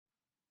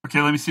Okay,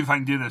 let me see if I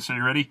can do this. Are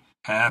you ready?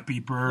 Happy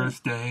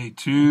birthday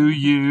to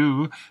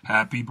you.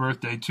 Happy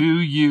birthday to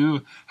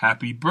you.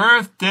 Happy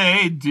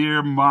birthday,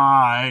 dear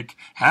Mike.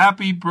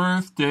 Happy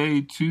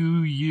birthday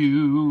to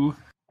you.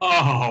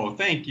 Oh,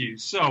 thank you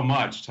so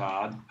much,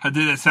 Todd. Did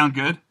that sound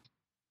good?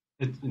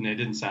 It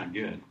didn't sound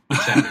good. It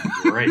sounded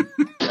great.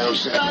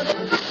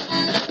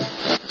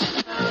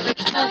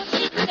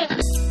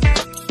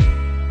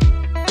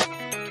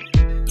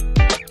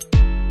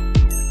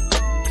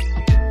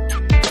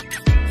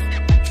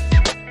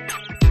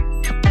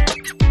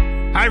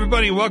 Hi,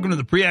 everybody. Welcome to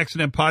the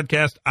Pre-Accident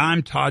Podcast.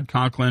 I'm Todd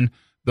Conklin,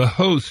 the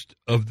host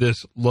of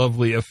this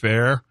lovely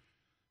affair.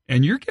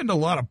 And you're getting a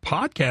lot of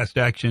podcast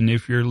action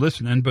if you're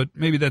listening, but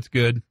maybe that's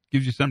good.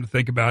 Gives you something to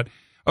think about.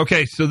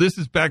 Okay, so this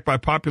is back by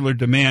popular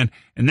demand,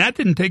 and that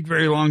didn't take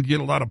very long to get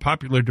a lot of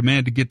popular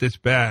demand to get this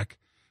back.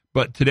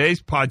 But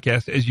today's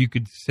podcast, as you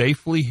could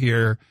safely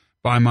hear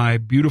by my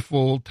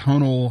beautiful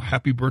tonal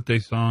happy birthday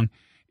song,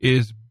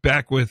 is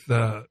back with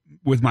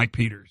Mike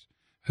Peters,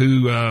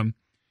 who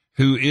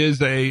is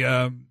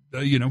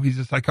he's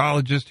a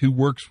psychologist who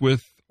works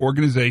with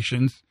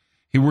organizations.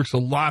 He works a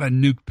lot of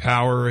nuke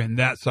power and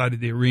that side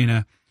of the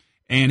arena.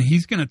 And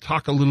he's going to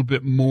talk a little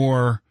bit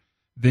more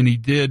than he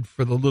did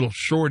for the little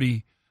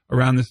shorty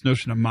around this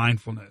notion of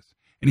mindfulness.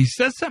 And he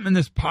says something in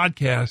this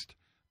podcast.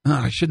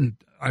 I'm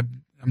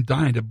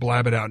dying to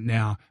blab it out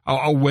now.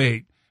 I'll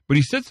wait. But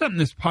he said something in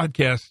this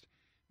podcast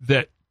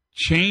that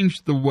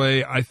changed the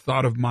way I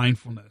thought of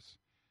mindfulness.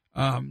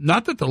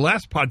 Not that the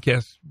last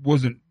podcast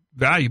wasn't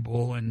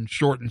valuable and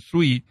short and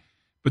sweet,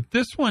 but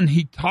this one,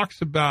 he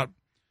talks about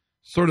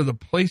sort of the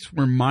place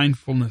where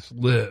mindfulness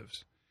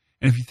lives.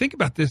 And if you think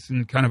about this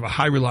in kind of a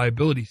high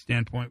reliability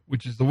standpoint,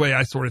 which is the way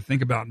I sort of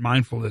think about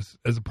mindfulness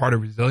as a part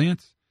of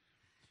resilience,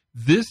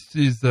 this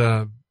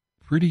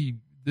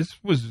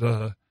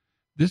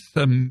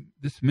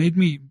made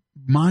me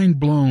mind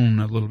blown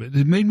a little bit.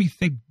 It made me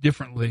think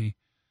differently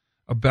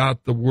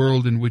about the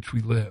world in which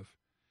we live.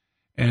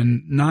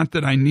 And not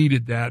that I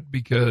needed that,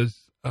 because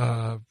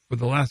for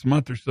the last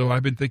month or so,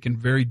 I've been thinking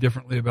very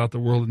differently about the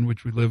world in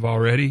which we live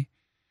already.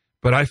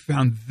 But I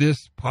found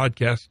this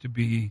podcast to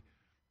be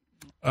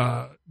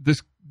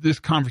this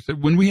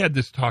conversation. When we had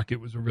this talk, it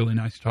was a really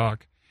nice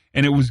talk,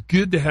 and it was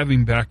good to have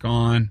him back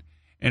on,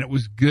 and it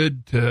was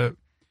good to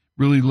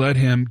really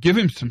give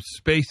him some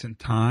space and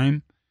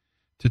time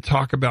to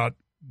talk about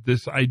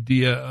this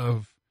idea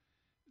of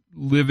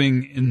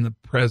living in the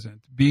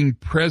present, being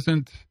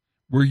present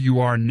where you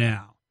are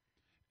now,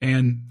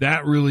 and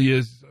that really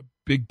is a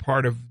big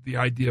part of the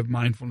idea of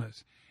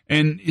mindfulness.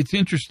 And it's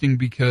interesting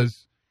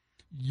because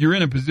you're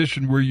in a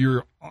position where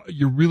you're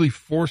really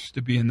forced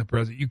to be in the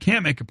present. You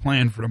can't make a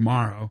plan for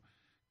tomorrow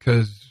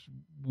because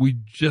we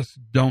just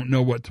don't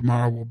know what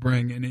tomorrow will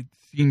bring, and it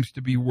seems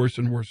to be worse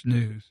and worse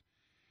news.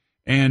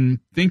 And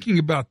thinking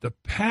about the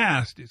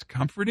past is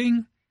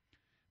comforting,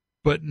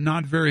 but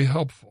not very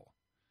helpful,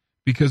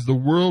 because the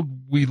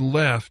world we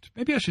left,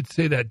 maybe I should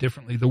say that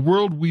differently, the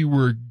world we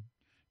were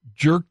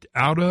jerked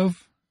out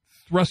of,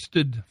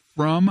 thrusted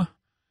from,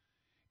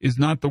 is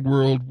not the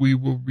world we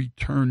will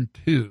return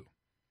to.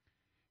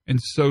 And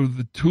so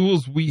the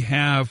tools we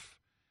have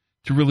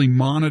to really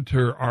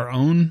monitor our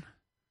own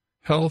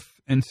health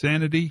and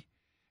sanity,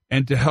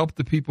 and to help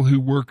the people who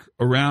work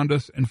around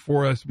us and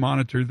for us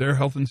monitor their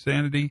health and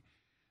sanity,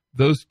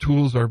 those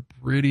tools are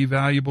pretty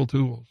valuable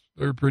tools.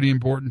 They're pretty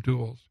important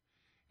tools.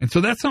 And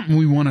so that's something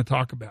we want to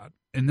talk about.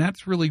 And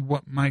that's really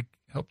what Mike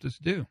helped us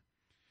do,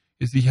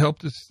 is he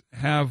helped us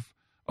have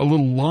a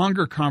little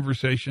longer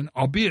conversation,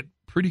 albeit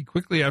pretty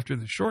quickly after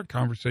the short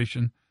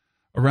conversation,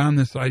 around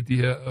this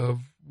idea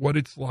of what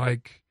it's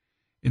like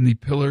in the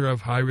pillar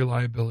of high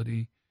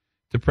reliability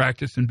to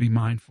practice and be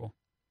mindful.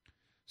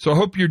 So I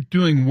hope you're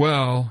doing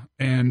well,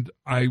 and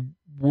I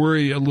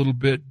worry a little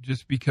bit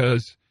just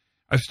because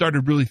I've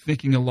started really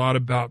thinking a lot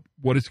about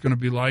what it's going to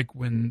be like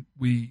when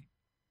we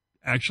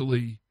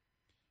actually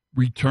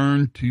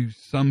return to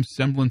some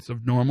semblance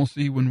of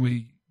normalcy, when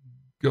we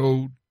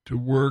go to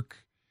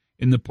work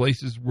in the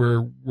places where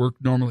work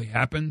normally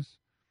happens.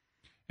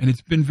 And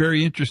it's been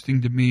very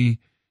interesting to me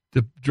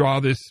to draw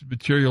this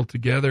material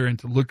together and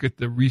to look at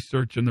the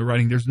research and the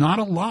writing. There's not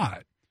a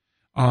lot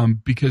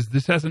because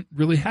this hasn't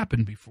really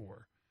happened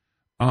before.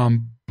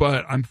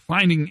 But I'm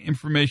finding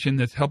information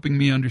that's helping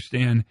me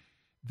understand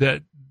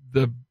that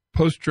the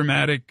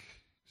post-traumatic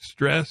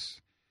stress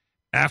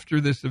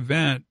after this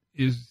event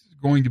is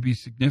going to be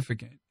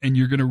significant, and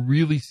you're going to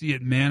really see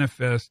it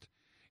manifest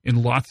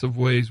in lots of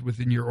ways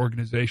within your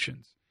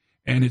organizations.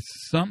 And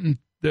it's something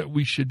that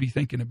we should be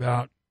thinking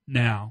about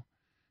now,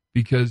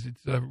 because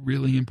it's a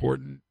really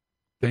important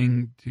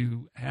thing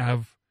to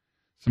have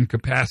some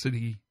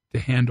capacity to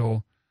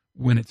handle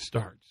when it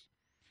starts.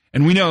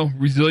 And we know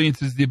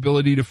resilience is the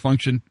ability to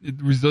function.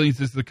 Resilience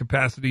is the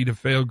capacity to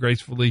fail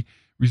gracefully.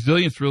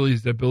 Resilience really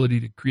is the ability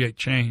to create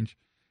change.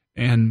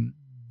 And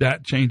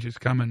that change is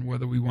coming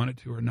whether we want it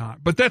to or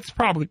not. But that's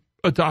probably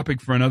a topic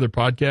for another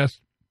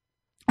podcast.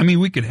 I mean,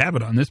 we could have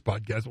it on this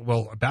podcast.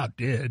 Well, about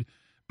did.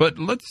 But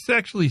let's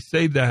actually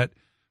save that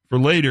for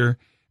later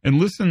and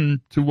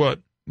listen to what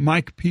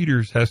Mike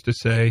Peters has to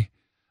say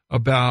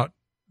about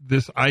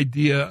this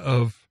idea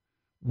of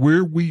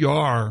where we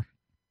are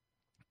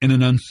in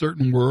an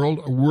uncertain world,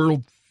 a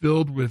world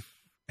filled with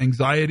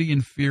anxiety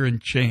and fear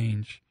and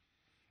change,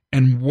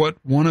 and what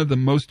one of the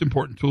most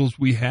important tools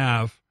we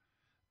have,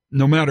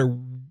 no matter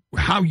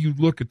how you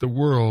look at the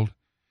world,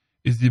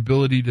 is the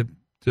ability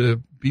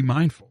to be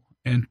mindful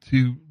and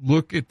to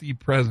look at the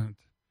present,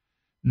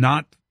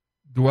 not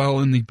dwell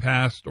in the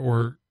past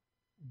or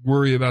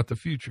worry about the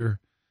future,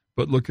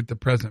 but look at the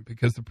present,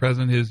 because the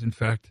present is, in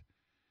fact,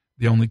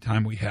 the only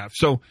time we have.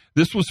 So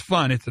this was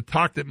fun. It's a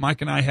talk that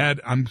Mike and I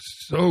had. I'm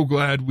so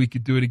glad we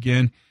could do it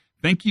again.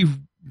 Thank you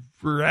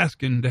for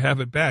asking to have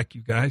it back,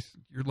 you guys.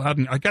 You're loud,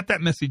 and I got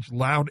that message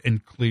loud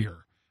and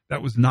clear.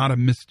 That was not a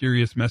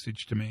mysterious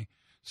message to me.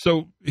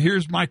 So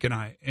here's Mike and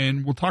I,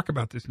 and we'll talk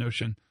about this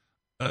notion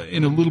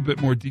in a little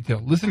bit more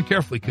detail. Listen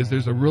carefully, because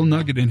there's a real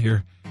nugget in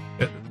here,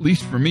 at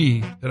least for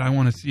me, that I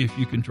want to see if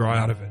you can draw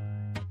out of it.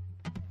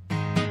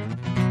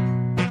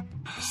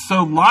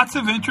 So lots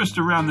of interest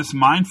around this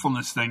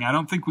mindfulness thing. I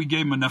don't think we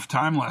gave him enough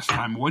time last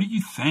time. What do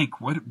you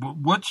think? What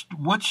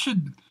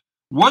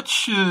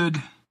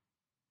should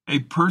a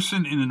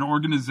person in an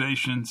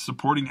organization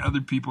supporting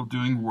other people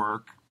doing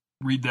work,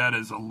 read that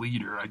as a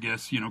leader, I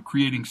guess,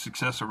 creating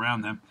success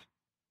around them,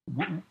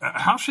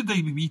 how should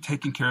they be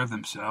taking care of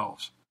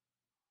themselves?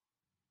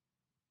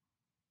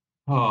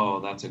 Oh,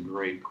 that's a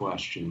great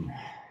question.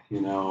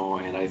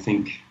 And I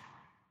think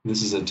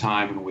this is a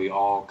time when we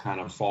all kind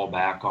of fall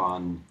back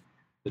on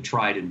the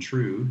tried and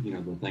true,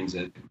 the things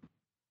that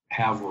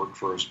have worked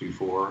for us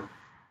before,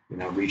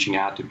 reaching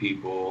out to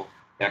people,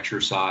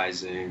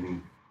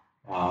 exercising,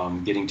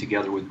 getting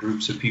together with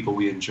groups of people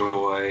we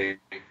enjoy.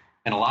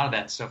 And a lot of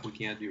that stuff we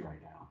can't do right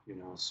now,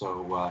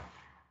 So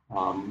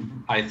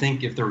I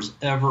think if there's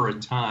ever a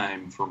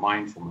time for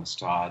mindfulness,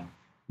 Todd,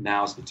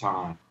 now's the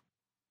time.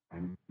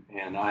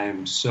 And I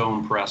am so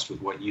impressed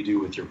with what you do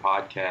with your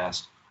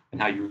podcast and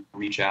how you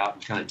reach out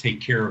and kind of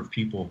take care of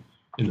people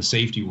in the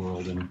safety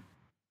world. And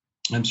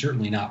I'm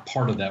certainly not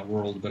part of that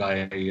world, but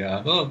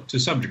to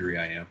some degree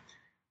I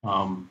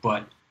am.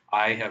 But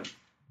I have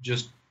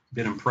just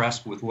been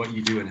impressed with what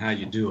you do and how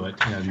you do it.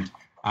 And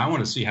I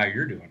want to see how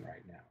you're doing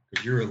right now,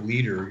 because you're a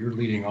leader. You're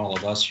leading all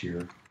of us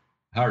here.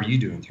 How are you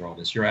doing through all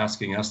this? You're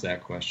asking us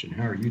that question.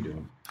 How are you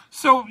doing?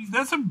 So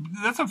that's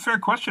a fair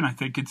question. I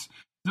think it's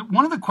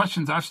one of the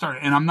questions I've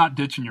started, and I'm not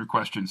ditching your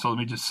question, so let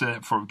me just say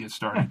it before we get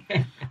started.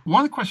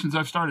 One of the questions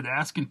I've started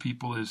asking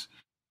people is,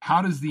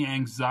 how does the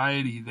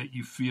anxiety that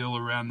you feel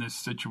around this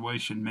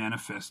situation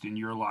manifest in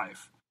your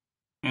life?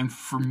 And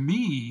for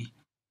me,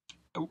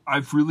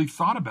 I've really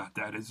thought about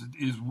that. Is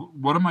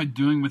what am I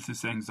doing with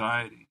this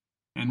anxiety,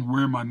 and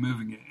where am I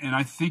moving it? And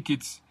I think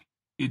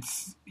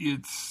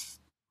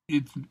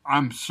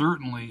I'm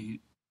certainly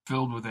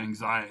filled with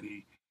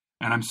anxiety,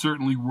 and I'm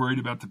certainly worried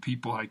about the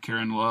people I care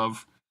and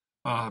love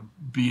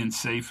being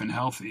safe and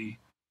healthy,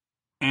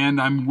 and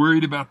I'm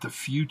worried about the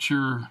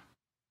future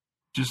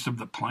just of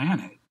the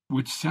planet,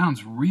 which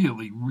sounds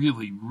really,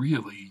 really,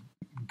 really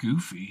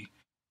goofy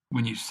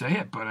when you say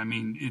it. But I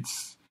mean,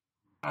 it's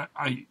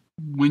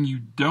when you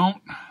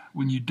don't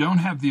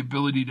have the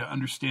ability to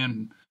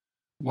understand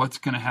what's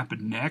going to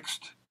happen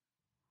next,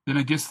 then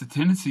I guess the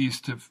tendency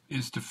is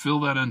to fill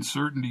that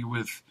uncertainty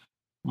with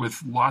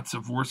lots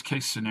of worst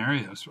case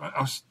scenarios. I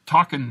was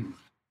talking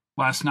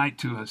last night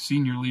to a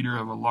senior leader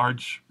of a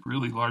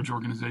really large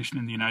organization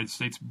in the United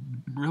States,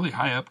 really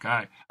high up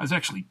guy. I was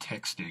actually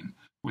texting,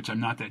 which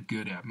I'm not that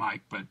good at,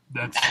 Mike, but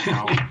that's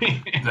how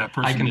that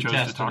person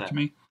chose to talk to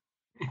me.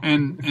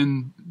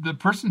 And the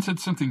person said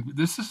something.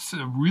 This is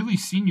a really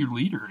senior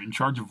leader in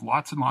charge of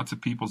lots and lots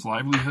of people's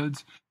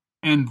livelihoods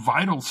and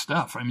vital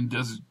stuff. I mean,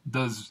 does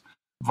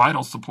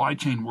vital supply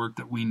chain work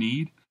that we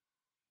need.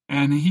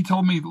 And he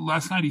told me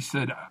last night, he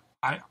said,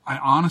 I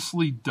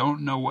honestly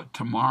don't know what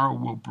tomorrow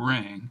will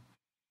bring.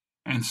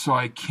 And so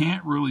I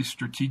can't really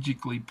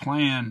strategically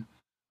plan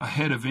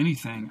ahead of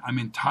anything. I'm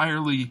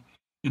entirely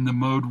in the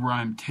mode where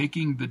I'm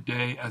taking the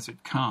day as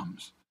it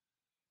comes.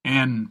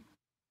 And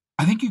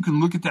I think you can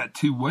look at that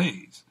two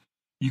ways.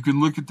 You can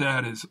look at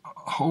that as,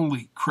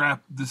 holy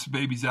crap, this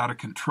baby's out of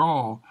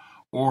control.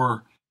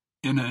 Or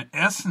in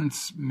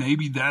essence,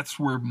 maybe that's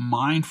where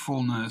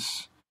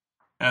mindfulness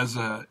as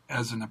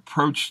an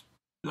approach,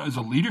 as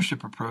a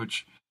leadership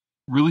approach,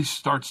 really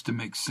starts to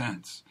make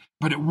sense.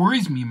 But it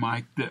worries me,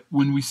 Mike, that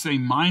when we say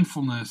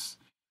mindfulness,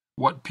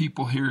 what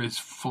people hear is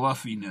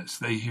fluffiness.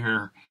 They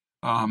hear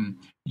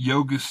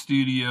yoga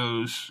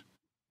studios,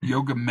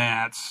 yoga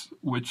mats,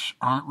 which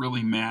aren't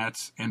really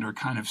mats and are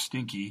kind of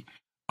stinky.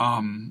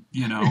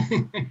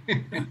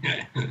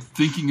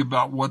 Thinking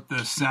about what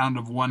the sound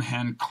of one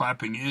hand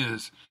clapping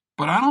is.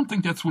 But I don't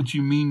think that's what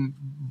you mean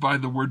by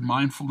the word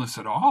mindfulness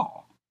at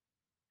all.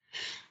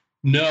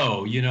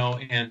 No,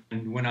 and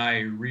when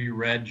I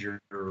reread your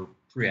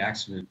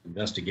pre-accident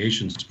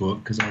investigations book,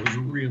 because I was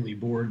really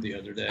bored the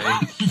other day.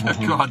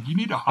 God, you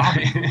need a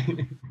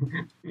hobby.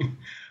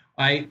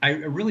 I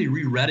really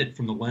reread it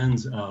from the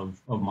lens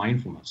of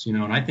mindfulness,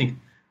 and I think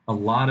a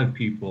lot of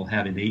people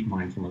have innate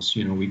mindfulness.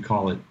 We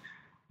call it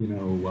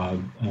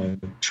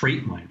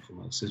trait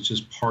mindfulness. It's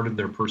just part of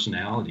their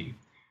personality.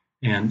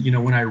 And,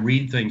 when I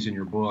read things in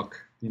your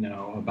book,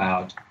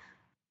 about,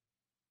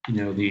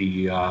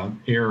 the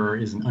error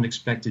is an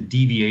unexpected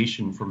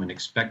deviation from an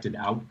expected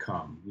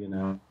outcome,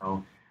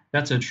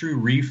 that's a true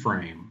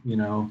reframe,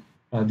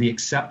 the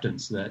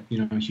acceptance that,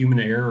 human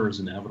error is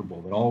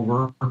inevitable, that all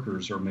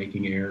workers are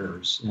making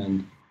errors.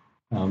 And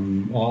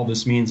all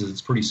this means is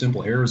it's pretty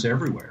simple. Errors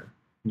everywhere.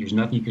 There's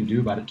nothing you can do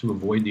about it to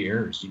avoid the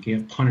errors. You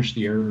can't punish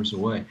the errors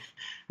away. I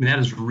mean, that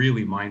is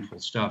really mindful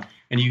stuff.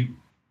 And you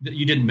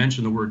didn't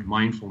mention the word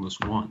mindfulness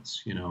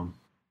once.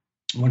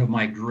 One of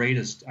my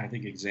greatest, I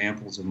think,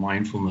 examples of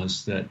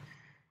mindfulness that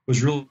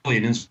was really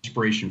an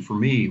inspiration for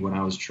me when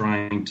I was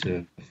trying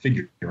to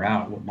figure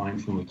out what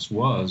mindfulness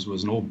was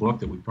an old book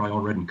that we probably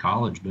all read in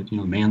college, but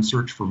Man's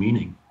Search for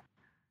Meaning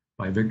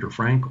by Viktor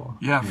Frankl.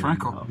 Yeah,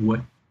 Frankl.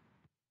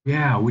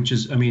 Which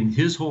is,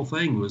 his whole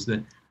thing was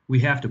that we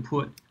have to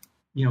put,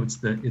 it's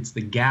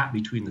the gap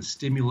between the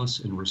stimulus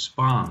and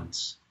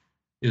response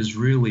is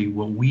really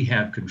what we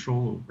have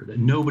control over, that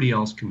nobody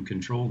else can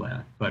control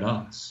that but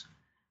us.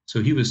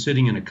 So he was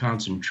sitting in a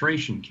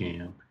concentration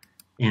camp,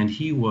 and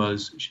he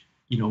was,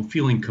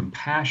 feeling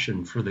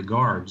compassion for the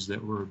guards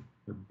that were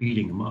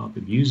beating him up,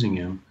 abusing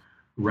him,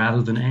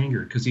 rather than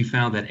anger, because he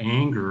found that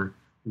anger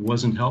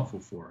wasn't helpful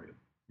for him.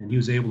 And he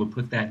was able to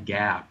put that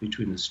gap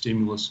between the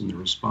stimulus and the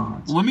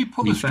response. Well, let me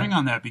pull the string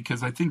on that,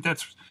 because I think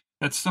that's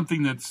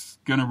something that's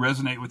going to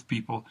resonate with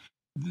people.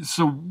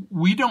 So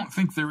we don't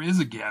think there is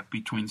a gap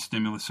between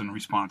stimulus and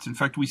response. In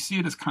fact, we see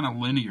it as kind of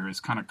linear, as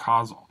kind of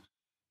causal.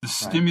 The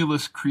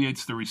stimulus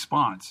creates the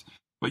response.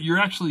 But you're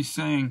actually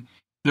saying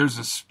there's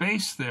a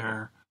space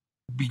there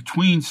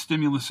between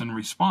stimulus and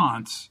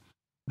response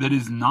that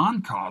is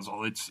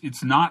non-causal.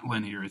 It's not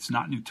linear. It's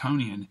not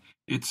Newtonian.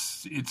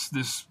 It's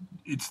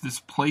this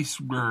place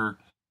where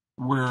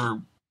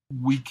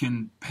we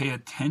can pay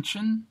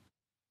attention,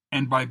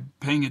 and by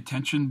paying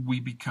attention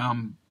we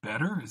become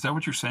better. Is that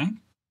what you're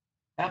saying?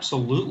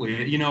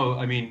 Absolutely.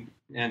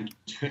 And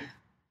to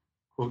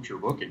quote your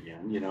book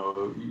again,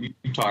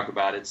 you talk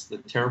about it's the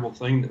terrible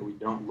thing that we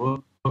don't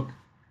look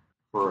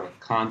for a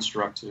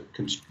construct that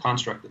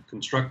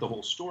construct the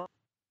whole story.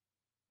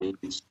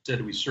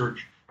 Instead, we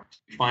search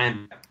to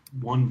find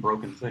one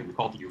broken thing. We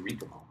call it the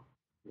eureka moment.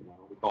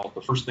 We call it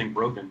the first thing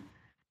broken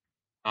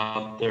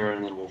out there,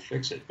 and then we'll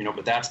fix it.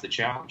 But that's the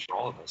challenge for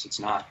all of us.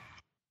 It's not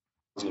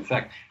in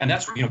effect, and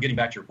that's where, getting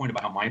back to your point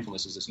about how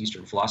mindfulness is this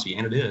Eastern philosophy,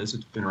 and it is.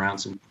 It's been around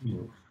since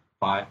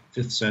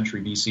 5th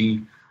century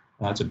BC.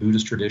 It's a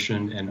Buddhist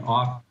tradition, and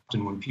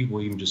often when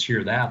people even just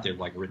hear that, they've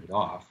written it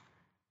off.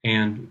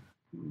 And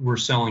we're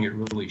selling it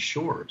really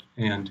short.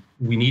 And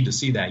we need to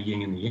see that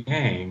yin and the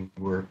yang,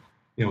 where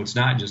it's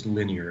not just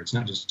linear. It's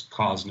not just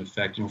cause and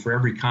effect. For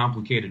every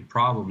complicated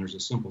problem, there's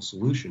a simple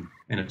solution,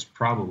 and it's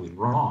probably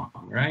wrong,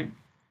 right?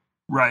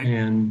 Right.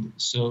 And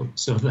so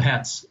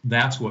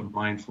that's what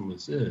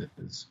mindfulness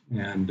is.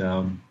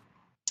 And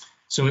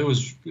so it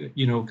was,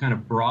 kind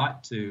of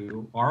brought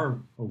to our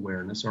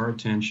awareness, our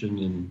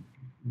attention,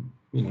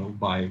 and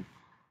by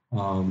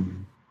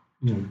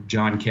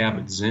John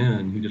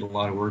Kabat-Zinn, who did a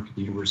lot of work at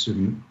the University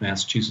of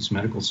Massachusetts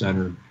Medical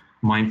Center,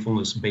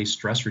 mindfulness-based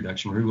stress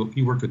reduction, where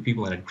he worked with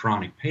people that had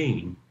chronic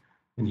pain,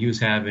 and he was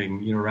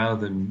having, rather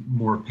than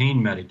more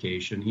pain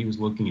medication, he was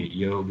looking at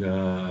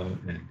yoga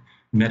and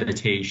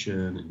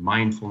meditation and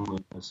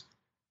mindfulness,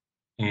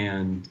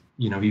 and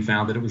he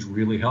found that it was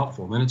really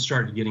helpful. And then it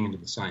started getting into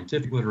the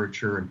scientific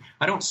literature, and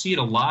I don't see it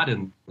a lot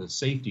in the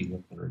safety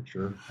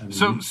literature.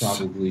 So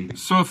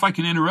if I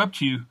can interrupt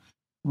you,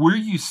 where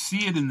you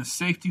see it in the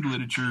safety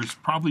literature is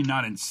probably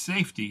not in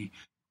safety,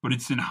 but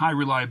it's in high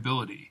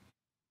reliability.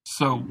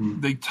 So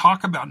they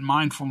talk about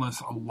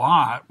mindfulness a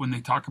lot when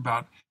they talk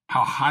about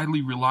how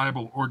highly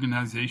reliable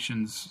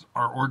organizations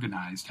are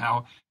organized,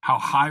 how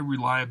high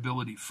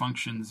reliability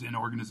functions in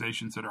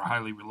organizations that are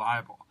highly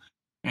reliable.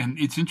 And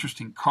it's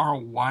interesting,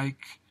 Carl Weick,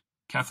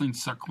 Kathleen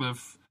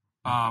Sutcliffe,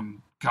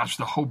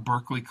 the whole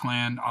Berkeley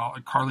clan,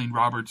 Carlene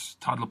Roberts,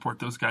 Todd Laporte,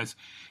 those guys,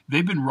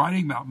 they've been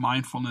writing about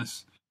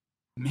mindfulness,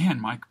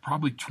 Mike,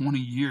 probably 20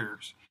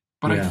 years.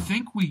 But I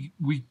think we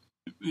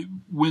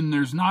when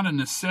there's not a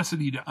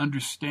necessity to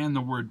understand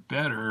the word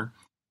better,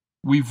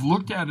 we've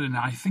looked at it and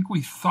I think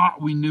we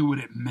thought we knew what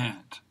it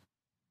meant.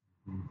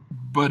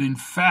 But in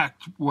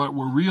fact, what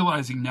we're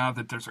realizing now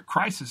that there's a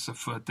crisis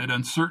afoot, that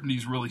uncertainty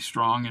is really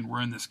strong and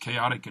we're in this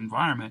chaotic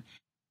environment,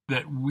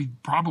 that we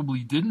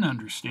probably didn't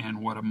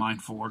understand what a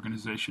mindful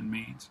organization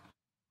means.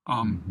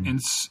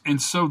 And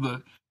so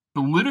the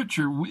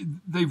literature,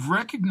 they've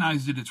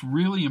recognized that it's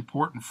really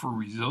important for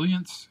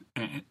resilience,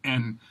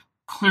 and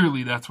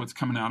clearly that's what's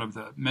coming out of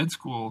the med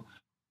school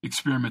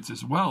experiments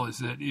as well, is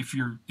that if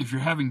you're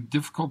having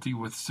difficulty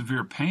with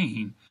severe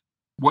pain,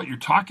 what you're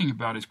talking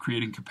about is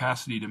creating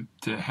capacity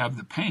to have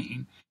the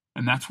pain,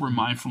 and that's where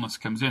mindfulness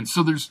comes in.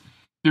 So there's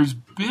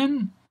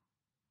been,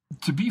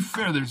 to be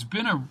fair, there's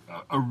been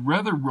a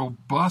rather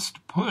robust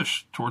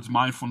push towards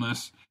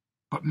mindfulness,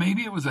 but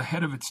maybe it was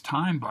ahead of its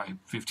time by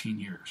 15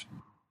 years.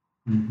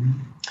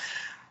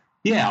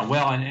 Yeah,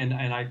 well, and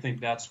I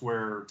think that's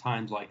where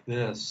times like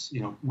this,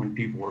 when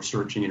people are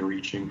searching and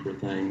reaching for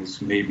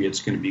things, maybe it's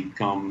going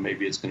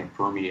to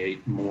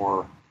permeate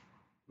more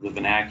the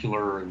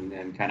vernacular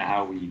and kind of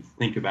how we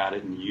think about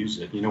it and use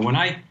it.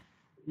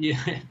 Yeah,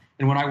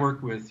 and when I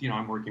work with,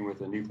 I'm working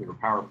with a nuclear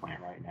power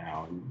plant right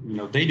now,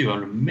 and they do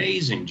an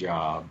amazing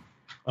job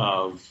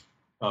of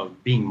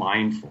being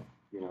mindful,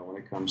 when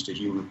it comes to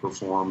human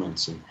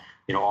performance, and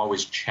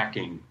always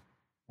checking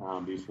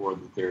before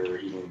that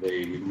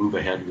they move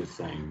ahead with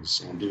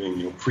things, and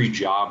doing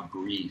pre-job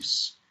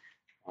briefs,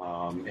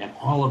 and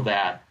all of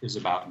that is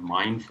about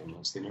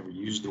mindfulness. They never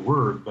use the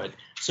word, but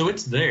so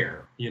it's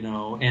there,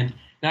 and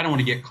I don't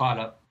want to get caught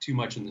up too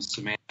much in the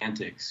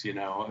semantics,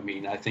 I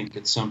mean, I think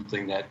it's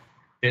something that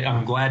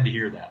I'm glad to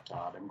hear that,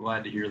 Todd. I'm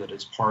glad to hear that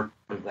it's part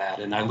of that.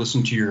 And I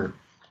listened to your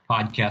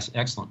podcast,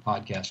 excellent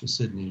podcast with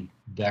Sydney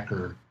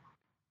Decker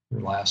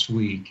last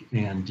week,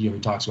 and he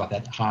talks about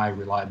that high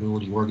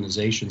reliability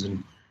organizations,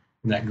 and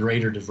that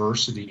greater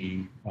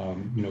diversity,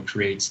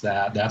 creates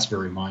that. That's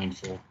very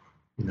mindful,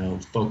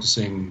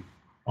 focusing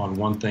on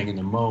one thing in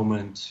the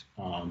moment,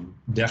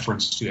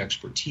 deference to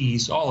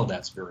expertise. All of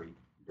that's very,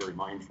 very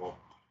mindful.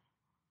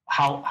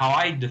 How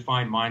I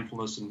define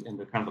mindfulness and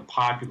the kind of the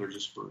popular,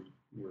 just for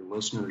your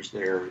listeners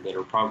there that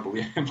are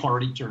probably have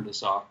already turned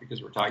us off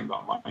because we're talking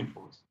about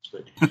mindfulness,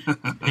 but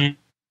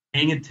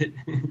paying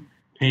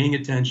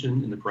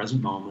attention in the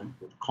present moment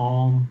with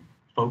calm,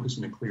 focus,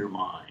 and a clear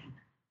mind.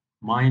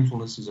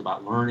 Mindfulness is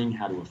about learning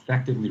how to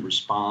effectively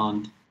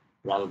respond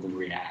rather than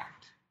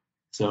react.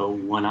 So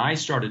when I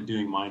started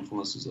doing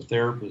mindfulness as a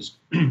therapist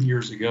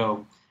years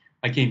ago,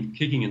 I came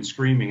kicking and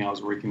screaming. I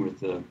was working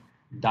with the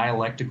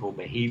dialectical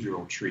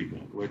behavioral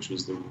treatment, which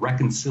was the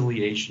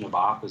reconciliation of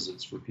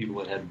opposites for people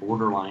that had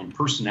borderline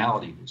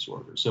personality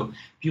disorder. So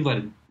people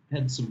that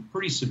had some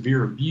pretty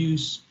severe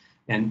abuse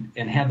and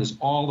had this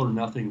all or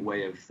nothing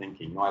way of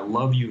thinking. I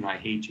love you and I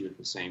hate you at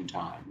the same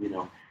time.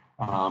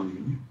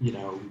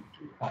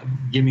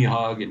 Give me a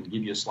hug and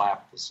give you a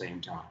slap at the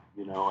same time.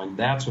 And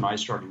that's when I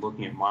started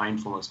looking at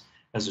mindfulness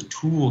as a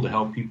tool to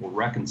help people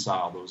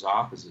reconcile those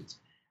opposites.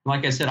 And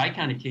like I said, I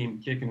kind of came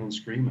kicking and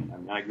screaming. I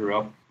mean, I grew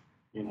up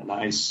in a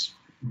nice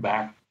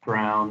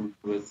background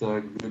with a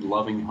good,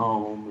 loving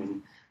home,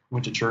 and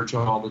went to church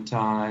all the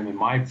time. And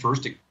my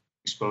first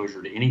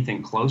exposure to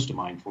anything close to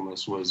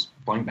mindfulness was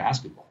playing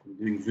basketball and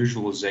doing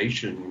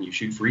visualization when you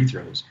shoot free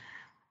throws.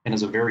 And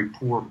as a very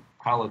poor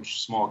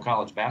small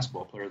college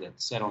basketball player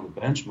that sat on the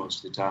bench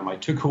most of the time, I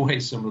took away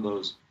some of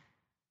those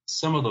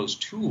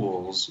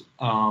tools,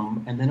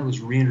 and then it was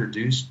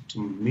reintroduced to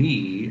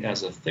me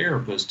as a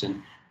therapist.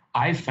 And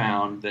I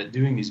found that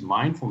doing these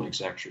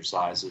mindfulness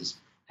exercises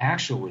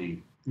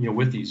actually,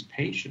 with these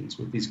patients,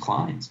 with these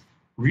clients,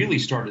 really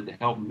started to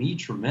help me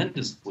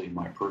tremendously in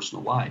my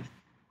personal life.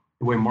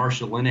 The way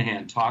Marsha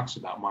Linehan talks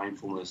about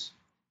mindfulness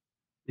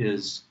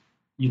is,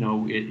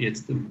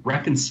 it's the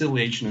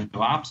reconciliation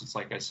of opposites.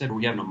 Like I said,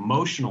 we have an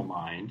emotional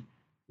mind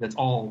that's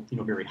all,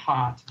 very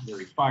hot,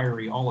 very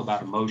fiery, all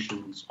about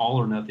emotions, all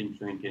or nothing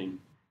thinking.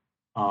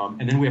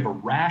 And then we have a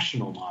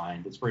rational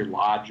mind that's very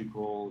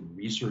logical and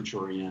research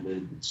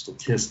oriented, and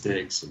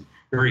statistics, and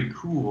very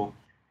cool.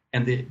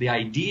 And the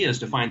idea is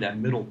to find that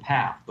middle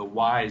path, the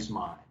wise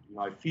mind.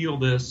 I feel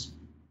this,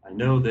 I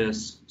know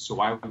this, so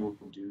I will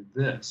do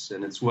this.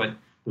 And it's what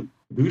the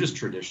Buddhist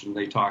tradition,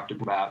 they talked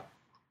about,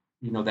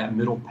 that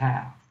middle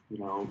path,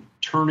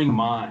 turning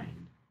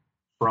mind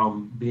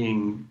from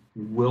being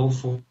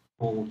willful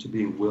to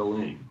being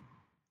willing,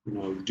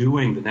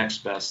 doing the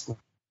next best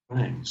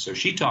thing. So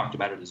she talked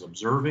about it as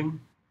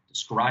observing,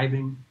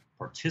 describing,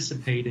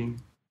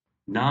 participating,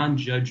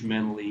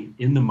 non-judgmentally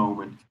in the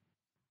moment,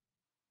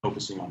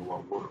 focusing on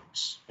what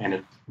works. And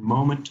it's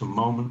moment to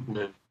moment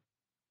living.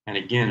 And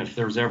again, if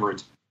there's ever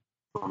it's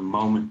from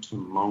moment to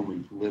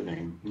moment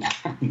living,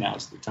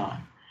 now's the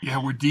time.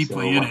 Yeah, we're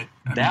deeply in it.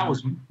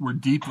 We're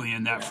deeply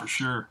in that, for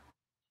sure.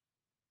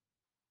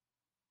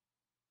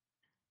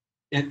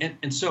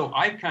 And so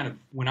I kind of,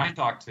 when I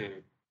talk to,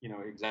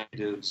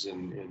 executives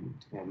and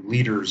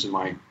leaders in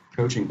my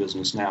coaching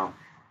business now,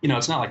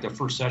 it's not like the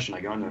first session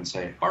I go in there and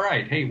say, all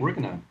right, hey, we're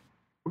going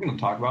to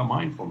talk about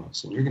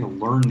mindfulness, and you're going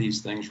to learn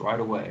these things right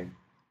away.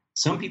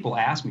 Some people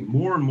ask me,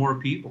 more and more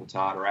people,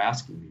 Todd, are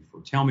asking me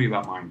tell me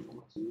about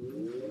mindfulness.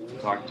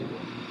 I talked to the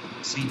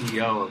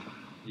CEO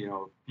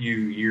a few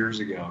years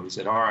ago. He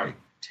said, all right,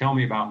 tell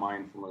me about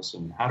mindfulness,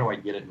 and how do I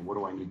get it, and what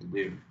do I need to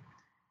do?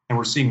 And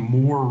we're seeing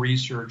more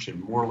research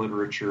and more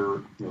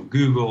literature.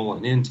 Google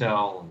and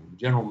Intel and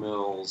General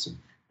Mills, and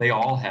they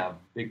all have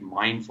big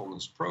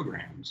mindfulness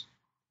programs.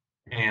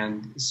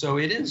 And so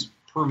it is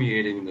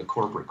permeating the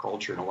corporate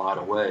culture in a lot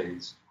of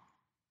ways.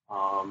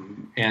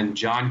 And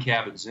John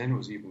Kabat-Zinn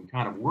was even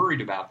kind of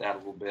worried about that a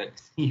little bit.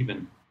 He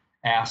even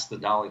asked the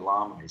Dalai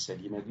Lama, he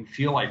said, do you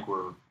feel like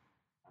I'm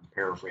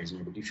paraphrasing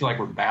here, but do you feel like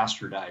we're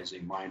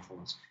bastardizing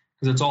mindfulness?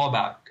 Because it's all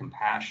about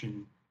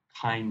compassion,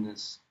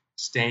 kindness,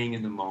 staying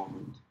in the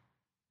moment,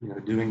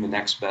 doing the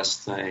next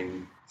best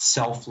thing,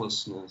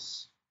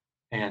 selflessness.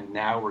 And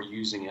now we're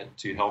using it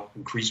to help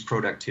increase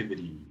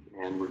productivity,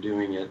 and we're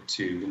doing it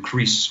to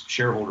increase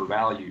shareholder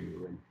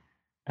value.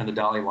 And the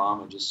Dalai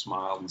Lama just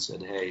smiled and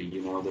said, hey,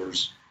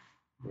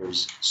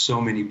 there's so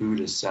many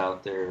Buddhists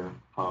out there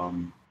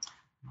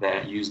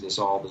that use this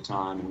all the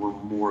time, and we're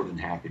more than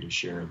happy to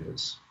share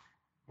this.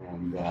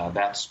 And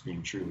that's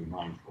being truly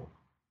mindful.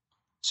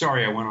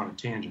 Sorry, I went on a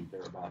tangent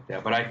there about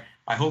that, but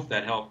I hope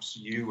that helps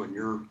you and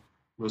your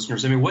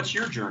listeners. I mean, what's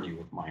your journey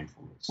with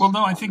mindfulness? Well,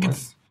 no, I think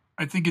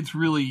it's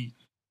really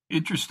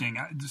interesting.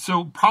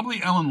 So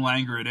probably Ellen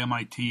Langer at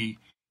MIT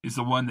is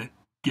the one that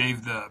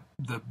gave the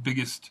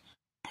biggest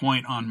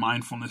point on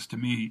mindfulness to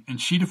me. And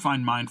she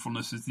defined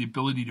mindfulness as the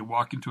ability to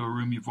walk into a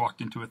room you've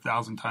walked into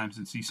 1,000 times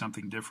and see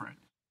something different.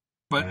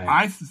 But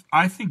right.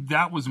 I think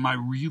that was my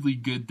really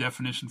good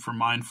definition for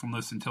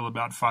mindfulness until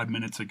about 5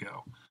 minutes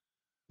ago,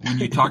 when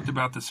you talked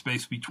about the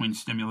space between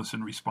stimulus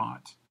and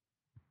response.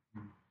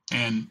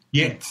 And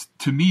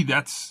to me,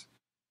 that's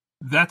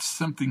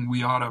something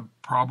we ought to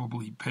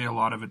probably pay a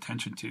lot of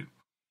attention to,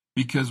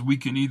 because we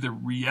can either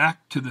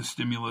react to the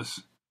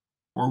stimulus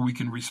or we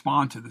can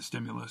respond to the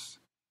stimulus.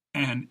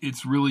 And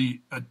it's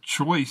really a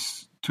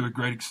choice to a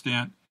great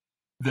extent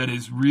that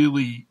is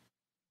really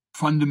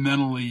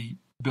fundamentally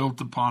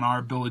built upon our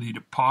ability to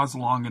pause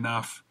long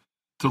enough,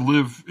 to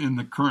live in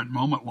the current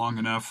moment long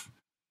enough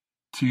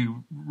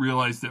to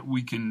realize that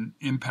we can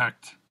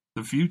impact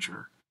the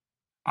future.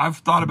 I've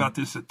thought about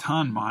this a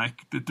ton,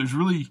 Mike, that there's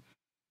really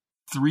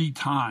 3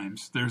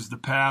 times. There's the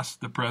past,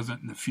 the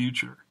present, and the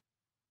future.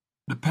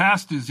 The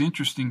past is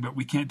interesting, but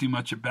we can't do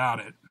much about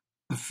it.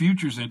 The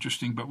future is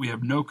interesting, but we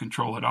have no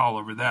control at all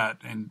over that,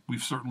 and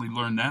we've certainly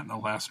learned that in the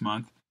last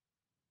month.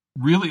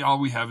 Really, all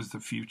we have is the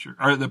future,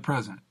 or the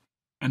present.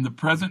 And the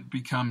present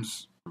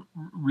becomes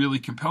really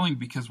compelling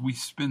because we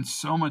spend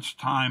so much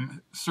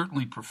time,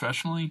 certainly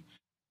professionally,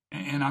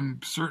 and I'm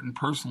certain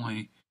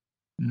personally,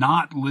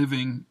 not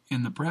living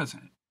in the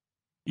present,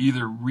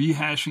 either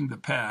rehashing the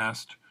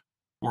past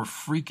or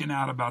freaking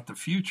out about the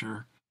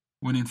future,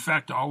 when in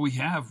fact all we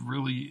have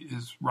really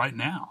is right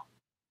now.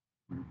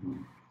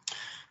 Mm-hmm.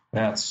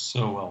 That's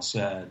so well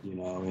said. In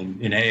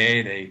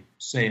AA, they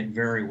say it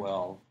very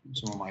well.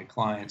 Some of my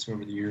clients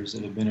over the years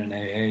that have been in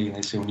AA, and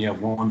they say, when you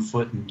have 1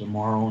 foot in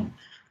tomorrow and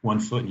 1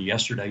 foot in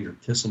yesterday, you're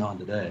pissing on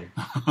today.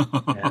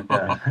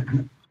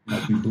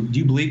 And do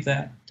you believe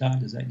that,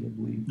 Todd? Does that get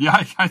believed?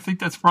 Yeah, I think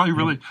that's probably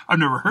really, I've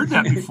never heard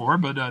that before,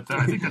 but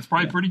I think that's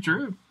probably pretty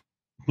true.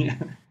 Yeah,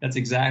 that's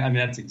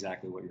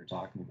exactly what you're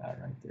talking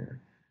about right there.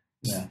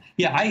 Yeah.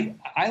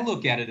 I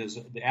look at it as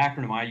the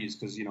acronym I use,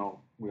 because the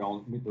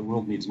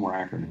world needs more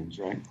acronyms,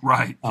 right?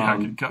 Right.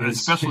 Yeah,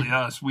 especially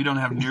us. We don't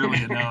have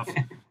nearly enough.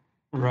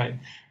 Right.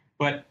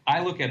 But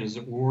I look at it as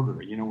an order.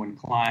 When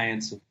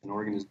clients and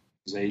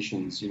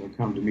organizations,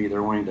 come to me,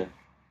 they're wanting to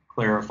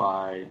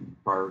clarify and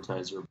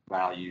prioritize their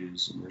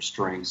values and their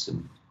strengths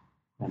and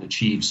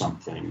achieve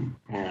something.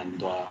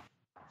 And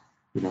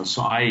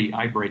so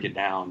I break it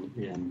down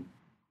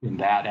in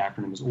that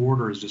acronym. As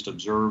order is just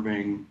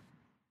observing,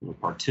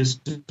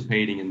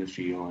 participating in the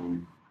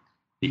feeling.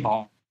 The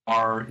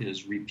R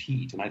is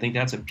repeat, and I think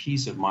that's a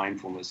piece of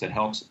mindfulness that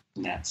helps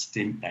in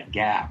that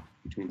gap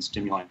between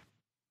stimuli and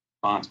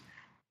response.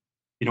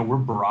 We're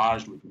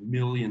barraged with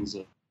millions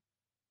of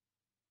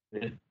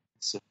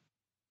bits of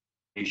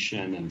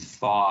information and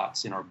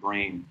thoughts in our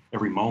brain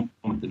every moment.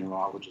 The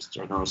neurologists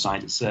or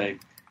neuroscientists say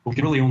we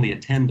can really only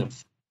attend to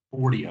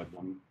 40 of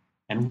them,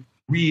 and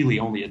really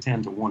only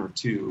attend to 1 or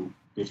 2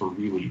 if we're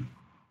really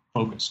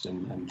focused,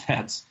 and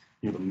that's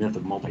the myth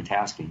of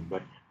multitasking.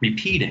 But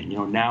repeating,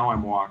 now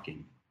I'm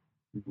walking,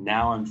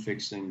 now I'm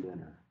fixing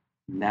dinner,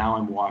 now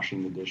I'm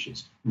washing the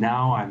dishes,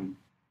 now I'm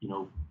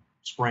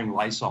spraying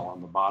Lysol on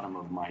the bottom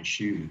of my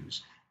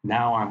shoes,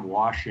 now I'm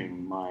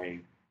washing my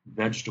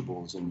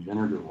vegetables in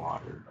vinegar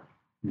water,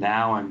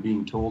 now I'm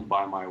being told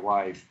by my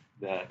wife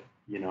that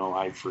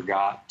I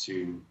forgot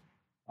to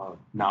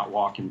not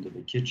walk into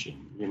the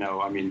kitchen.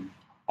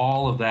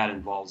 All of that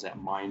involves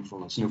that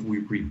mindfulness, and if we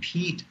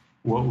repeat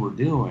what we're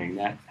doing,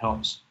 that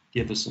helps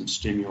give us some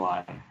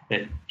stimuli,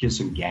 that gives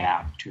some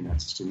gap between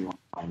that stimuli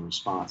and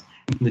response.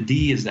 And the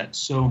D is that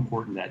so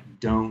important, that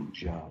don't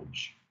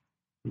judge.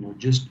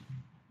 Just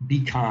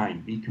be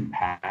kind, be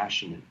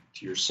compassionate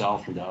to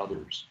yourself and to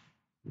others.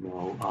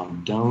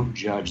 Don't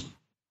judge.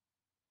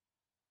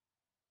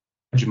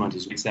 Judgment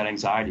it's that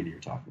anxiety that you're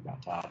talking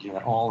about, Todd.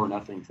 That all or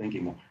nothing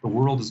thinking. The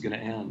world is going to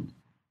end.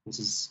 This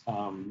is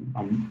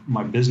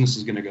my business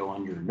is going to go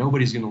under.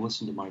 Nobody's going to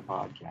listen to my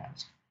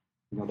podcast.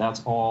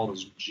 That's all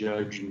those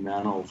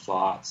judgmental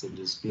thoughts that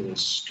just get us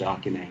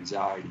stuck in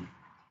anxiety.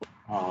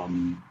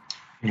 And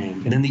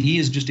then the E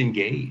is just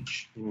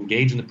engage.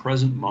 Engage in the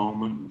present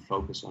moment and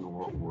focus on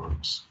what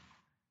works.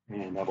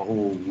 And have a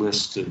whole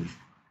list of,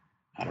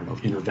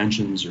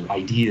 interventions or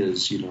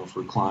ideas,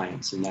 for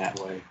clients in that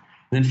way. And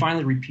then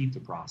finally, repeat the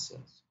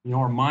process.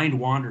 Our mind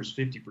wanders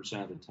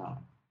 50% of the time.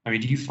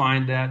 Do you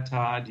find that,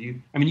 Todd?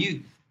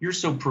 You're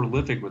so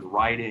prolific with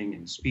writing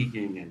and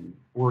speaking and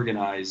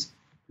organized,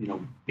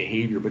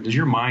 behavior, but does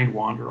your mind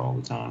wander all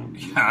the time?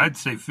 Yeah, I'd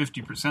say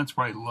 50% is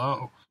probably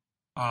low.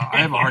 I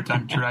have a hard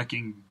time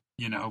tracking,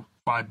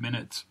 5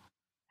 minutes.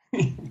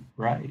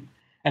 Right.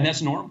 And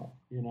that's normal,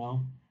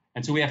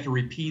 And so we have to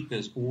repeat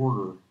this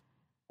order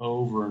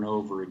over and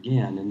over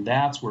again. And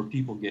that's where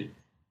people get,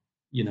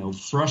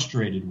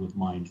 frustrated with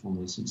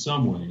mindfulness in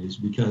some ways,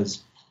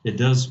 because it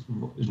does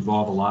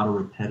involve a lot of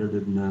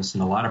repetitiveness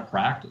and a lot of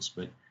practice.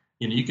 But,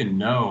 you can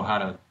know how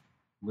to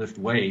lift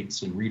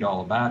weights and read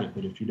all about it.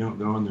 But if you don't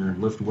go in there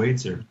and lift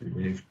weights every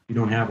day, if you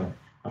don't have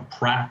a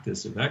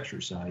practice of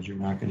exercise, you're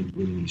not going to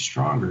get any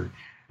stronger.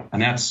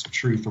 And that's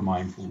true for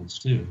mindfulness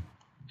too.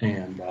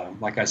 And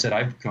like I said,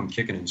 I've come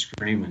kicking and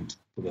screaming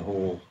for the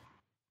whole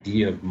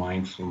idea of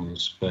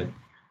mindfulness, but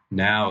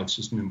now it's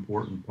just an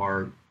important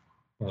part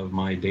of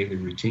my daily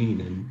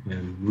routine.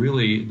 And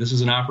really, this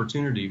is an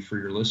opportunity for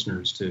your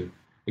listeners to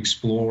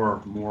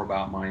explore more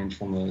about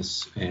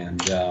mindfulness and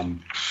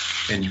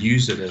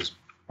use it as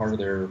part of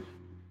their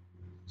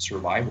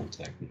survival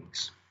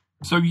techniques.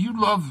 So you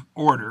love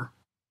order.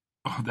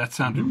 Oh, that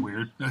sounded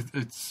weird.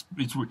 It's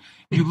weird.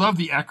 You love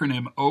the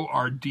acronym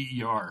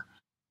ORDER.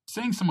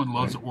 Saying someone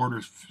loves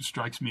order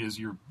strikes me as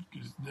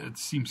it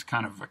seems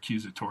kind of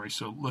accusatory.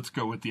 So let's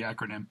go with the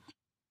acronym.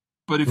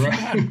 But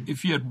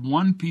if you had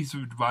one piece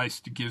of advice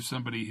to give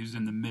somebody who's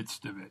in the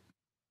midst of it,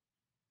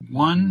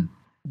 one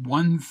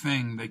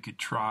thing they could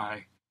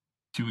try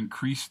to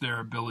increase their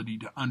ability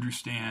to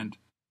understand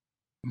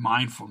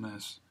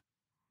mindfulness,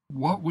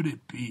 what would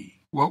it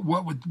be? What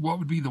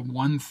would be the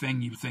one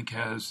thing you think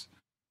has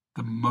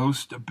the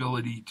most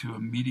ability to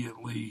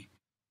immediately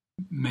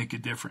make a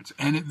difference?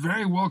 And it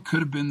very well could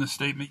have been the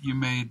statement you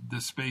made,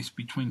 the space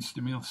between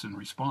stimulus and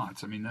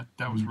response. I mean,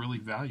 that was really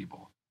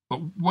valuable. But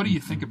what do you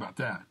think about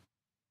that?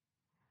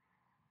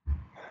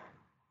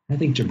 I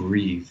think to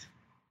breathe.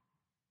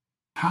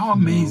 How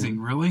amazing,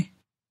 really?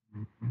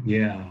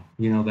 Yeah.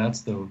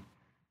 That's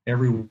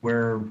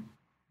everywhere,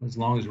 as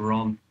long as we're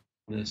on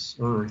this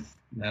earth,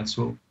 that's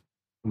what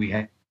we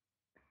have.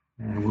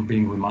 And we're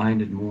being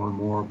reminded more and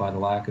more by the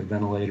lack of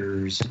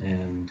ventilators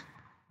and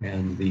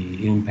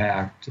the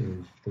impact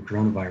of the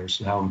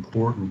coronavirus, how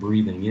important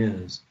breathing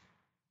is.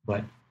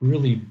 But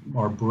really,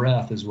 our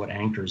breath is what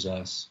anchors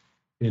us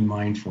in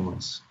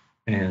mindfulness,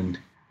 and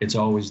it's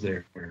always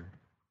there.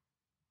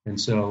 And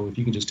so if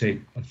you can just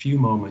take a few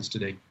moments to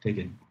take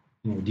a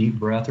deep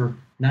breath, or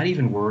not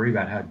even worry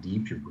about how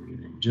deep you're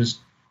breathing, just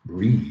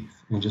breathe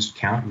and just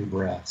count your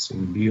breaths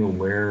and be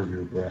aware of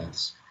your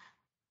breaths.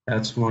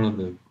 That's one of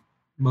the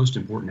most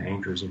important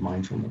anchors of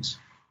mindfulness.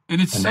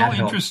 And it's so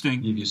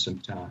interesting. Give you some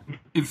time.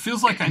 It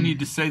feels like I need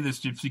to say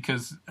this, Gypsy,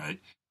 because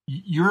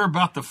you're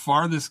about the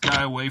farthest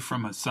guy away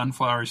from a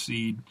sunflower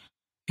seed,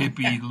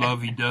 hippie,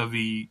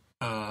 lovey-dovey.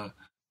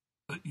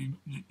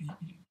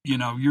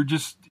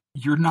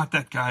 You're not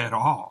that guy at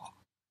all.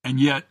 And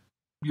yet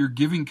you're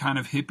giving kind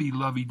of hippie,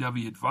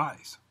 lovey-dovey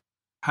advice.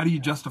 How do you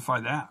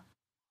justify that?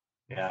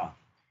 Yeah.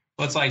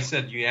 Well, it's like I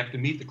said, you have to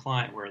meet the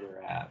client where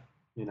they're at.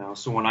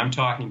 So when I'm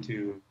talking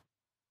to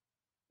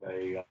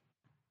a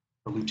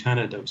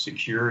lieutenant of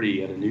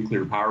security at a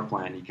nuclear power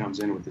plant, he comes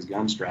in with his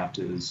gun strapped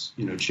to his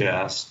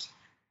chest,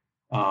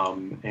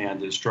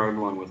 and is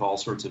struggling with all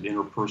sorts of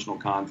interpersonal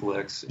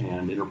conflicts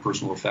and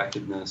interpersonal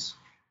effectiveness.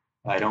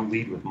 I don't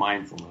lead with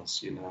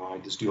mindfulness. I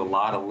just do a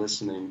lot of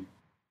listening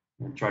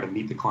and try to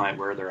meet the client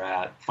where they're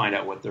at, find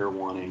out what they're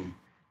wanting,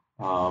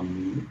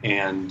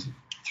 and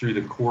through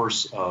the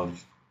course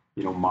of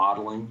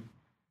modeling,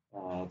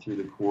 through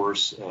the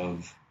course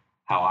of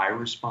how I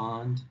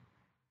respond,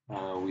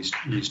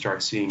 we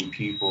start seeing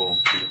people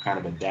kind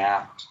of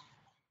adapt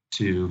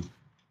to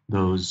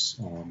those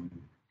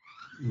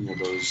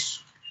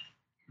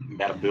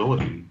that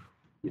ability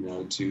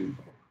to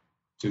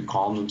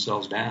calm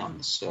themselves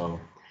down.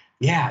 So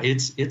yeah,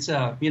 it's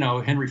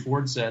Henry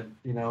Ford said,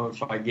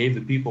 if I gave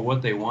the people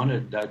what they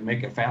wanted, I'd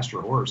make a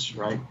faster horse,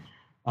 right?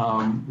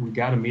 We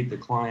got to meet the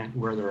client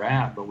where they're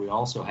at, but we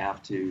also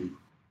have to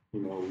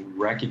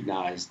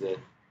recognize that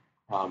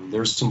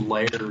there's some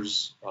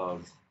layers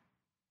of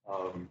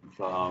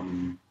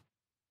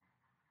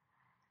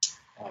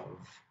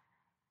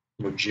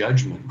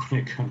judgment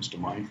when it comes to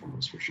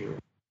mindfulness, for sure.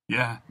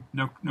 Yeah,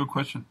 no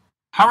question.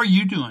 How are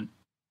you doing?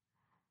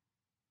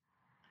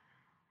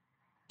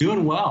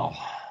 Doing well.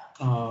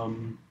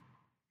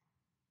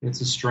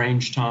 It's a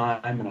strange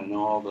time, and I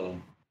know all the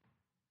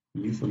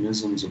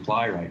euphemisms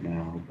apply right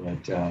now,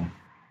 but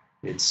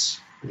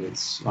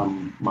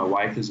my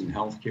wife is in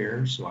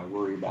healthcare, so I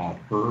worry about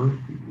her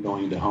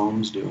going into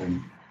homes,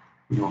 doing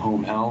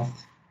home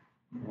health.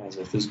 As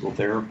a physical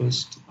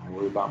therapist, I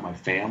worry about my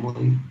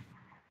family.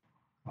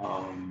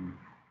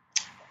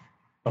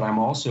 But I'm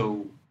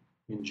also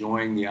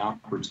enjoying the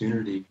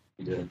opportunity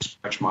to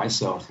stretch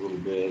myself a little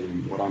bit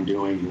and what I'm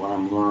doing, what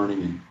I'm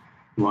learning, and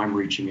who I'm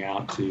reaching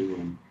out to,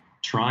 and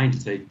trying to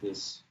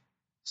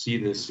see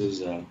this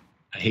as I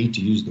hate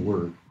to use the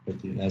word, but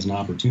as an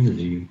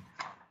opportunity,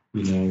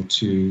 to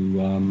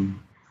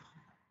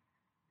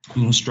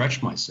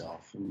stretch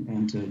myself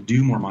and to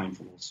do more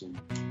mindfulness and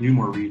do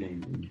more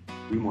reading and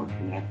be more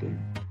connected.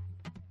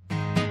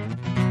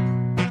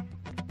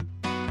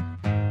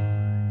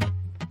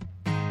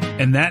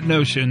 And that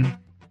notion,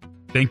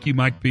 thank you,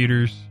 Mike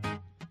Peters,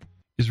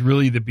 is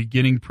really the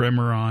beginning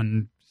primer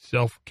on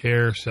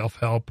self-care,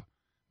 self-help,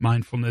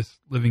 mindfulness,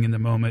 living in the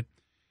moment.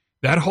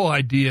 That whole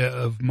idea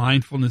of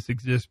mindfulness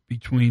exists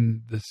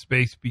between the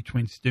space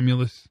between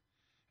stimulus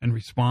and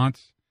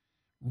response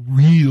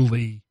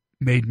really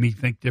made me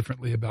think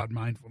differently about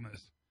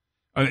mindfulness.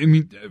 I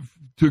mean,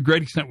 to a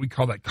great extent, we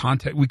call that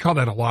context. We call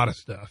that a lot of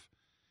stuff,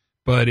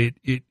 but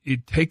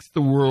it takes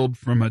the world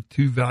from a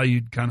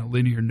two-valued kind of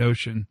linear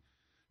notion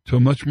to a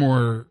much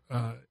more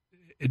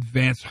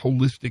advanced,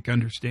 holistic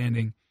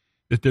understanding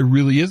that there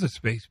really is a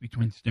space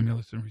between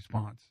stimulus and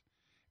response.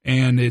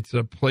 And it's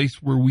a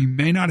place where we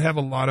may not have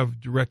a lot of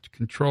direct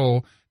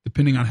control,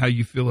 depending on how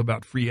you feel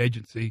about free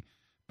agency,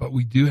 but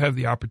we do have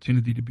the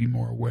opportunity to be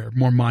more aware,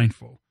 more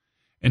mindful.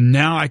 And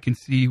now I can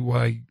see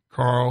why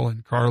Carl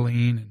and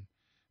Carlene and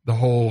the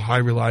whole high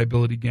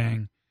reliability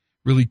gang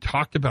really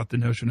talked about the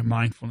notion of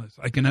mindfulness.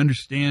 I can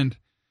understand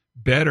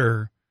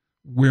better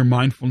where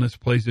mindfulness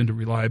plays into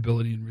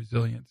reliability and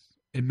resilience.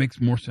 It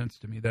makes more sense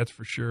to me, that's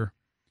for sure.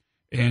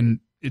 And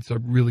it's a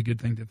really good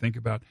thing to think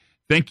about.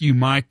 Thank you,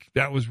 Mike.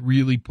 That was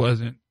really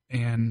pleasant,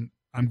 and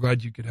I'm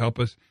glad you could help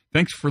us.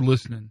 Thanks for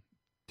listening.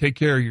 Take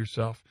care of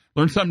yourself.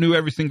 Learn something new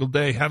every single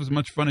day. Have as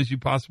much fun as you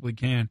possibly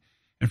can.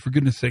 And for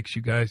goodness sakes,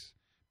 you guys,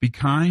 be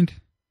kind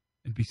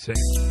and be safe.